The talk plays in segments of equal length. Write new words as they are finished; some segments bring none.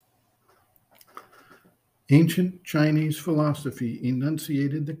Ancient Chinese philosophy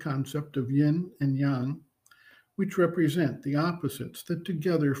enunciated the concept of yin and yang, which represent the opposites that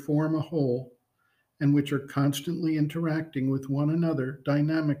together form a whole and which are constantly interacting with one another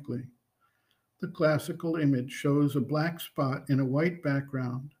dynamically. The classical image shows a black spot in a white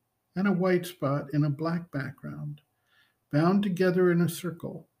background and a white spot in a black background, bound together in a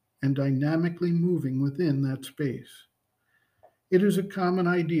circle and dynamically moving within that space. It is a common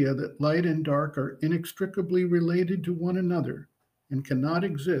idea that light and dark are inextricably related to one another and cannot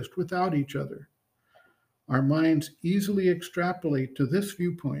exist without each other. Our minds easily extrapolate to this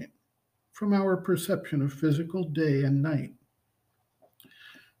viewpoint from our perception of physical day and night.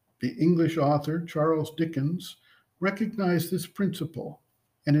 The English author Charles Dickens recognized this principle,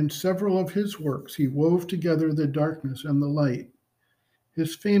 and in several of his works he wove together the darkness and the light.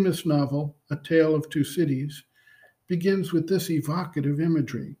 His famous novel, A Tale of Two Cities, begins with this evocative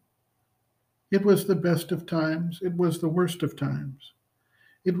imagery. It was the best of times, it was the worst of times.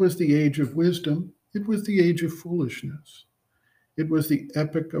 It was the age of wisdom, it was the age of foolishness. It was the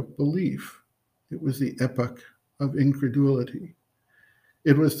epoch of belief, it was the epoch of incredulity.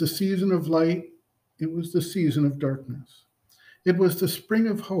 It was the season of light, it was the season of darkness. It was the spring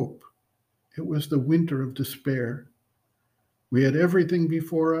of hope, it was the winter of despair. We had everything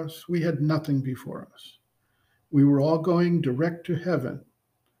before us, we had nothing before us. We were all going direct to heaven.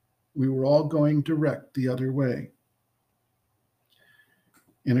 We were all going direct the other way.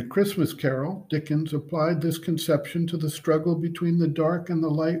 In A Christmas Carol, Dickens applied this conception to the struggle between the dark and the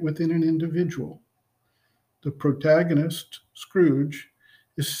light within an individual. The protagonist, Scrooge,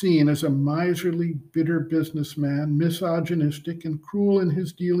 is seen as a miserly, bitter businessman, misogynistic and cruel in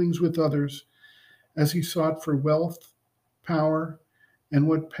his dealings with others as he sought for wealth, power, and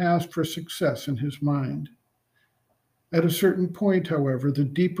what passed for success in his mind. At a certain point, however, the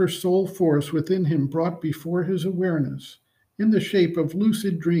deeper soul force within him brought before his awareness, in the shape of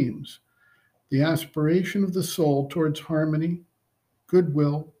lucid dreams, the aspiration of the soul towards harmony,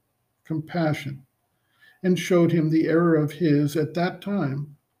 goodwill, compassion, and showed him the error of his, at that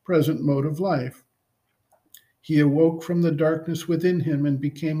time, present mode of life. He awoke from the darkness within him and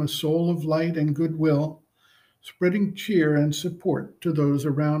became a soul of light and goodwill, spreading cheer and support to those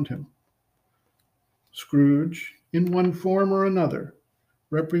around him. Scrooge, in one form or another,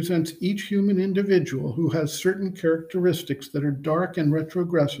 represents each human individual who has certain characteristics that are dark and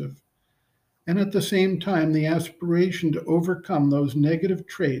retrogressive, and at the same time the aspiration to overcome those negative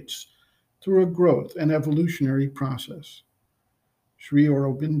traits through a growth and evolutionary process. Sri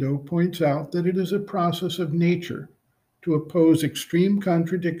Aurobindo points out that it is a process of nature to oppose extreme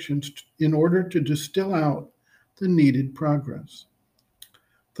contradictions in order to distill out the needed progress.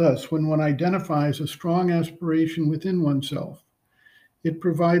 Thus, when one identifies a strong aspiration within oneself, it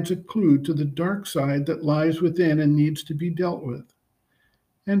provides a clue to the dark side that lies within and needs to be dealt with.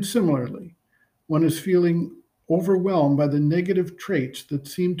 And similarly, one is feeling overwhelmed by the negative traits that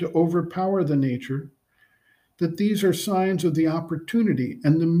seem to overpower the nature, that these are signs of the opportunity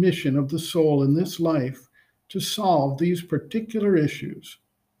and the mission of the soul in this life to solve these particular issues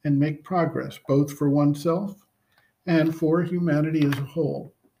and make progress both for oneself and for humanity as a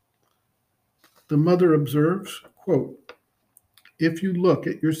whole. The mother observes, quote, "If you look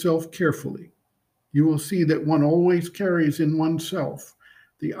at yourself carefully, you will see that one always carries in oneself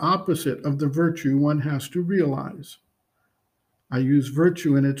the opposite of the virtue one has to realize. I use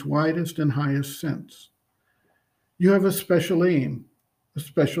virtue in its widest and highest sense. You have a special aim, a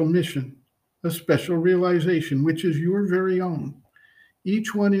special mission, a special realization, which is your very own,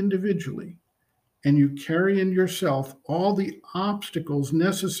 each one individually, and you carry in yourself all the obstacles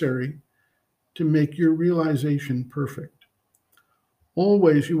necessary to make your realization perfect.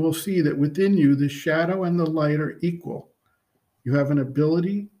 Always you will see that within you the shadow and the light are equal. You have an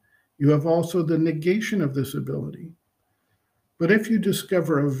ability, you have also the negation of this ability. But if you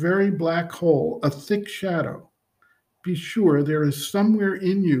discover a very black hole, a thick shadow, be sure there is somewhere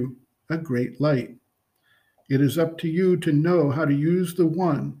in you a great light. It is up to you to know how to use the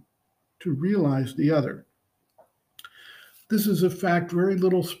one to realize the other." This is a fact very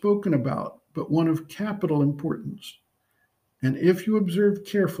little spoken about, but one of capital importance. And if you observe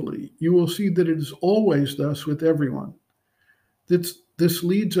carefully, you will see that it is always thus with everyone. This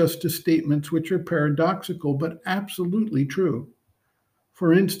leads us to statements which are paradoxical but absolutely true.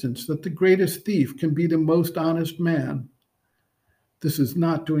 For instance, that the greatest thief can be the most honest man. This is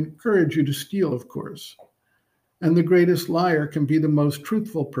not to encourage you to steal, of course. And the greatest liar can be the most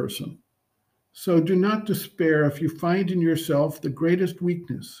truthful person. So do not despair if you find in yourself the greatest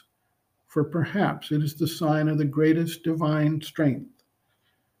weakness, for perhaps it is the sign of the greatest divine strength.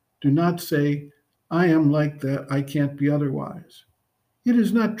 Do not say, I am like that, I can't be otherwise. It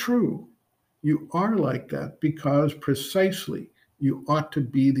is not true. You are like that because precisely you ought to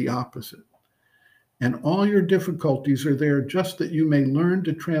be the opposite. And all your difficulties are there just that you may learn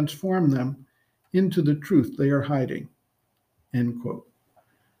to transform them into the truth they are hiding. End quote.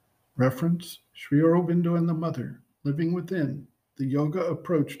 Reference Sri Aurobindo and the Mother, Living Within, the Yoga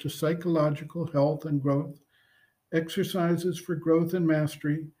Approach to Psychological Health and Growth, Exercises for Growth and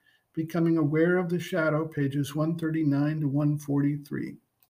Mastery, Becoming Aware of the Shadow, pages 139 to 143.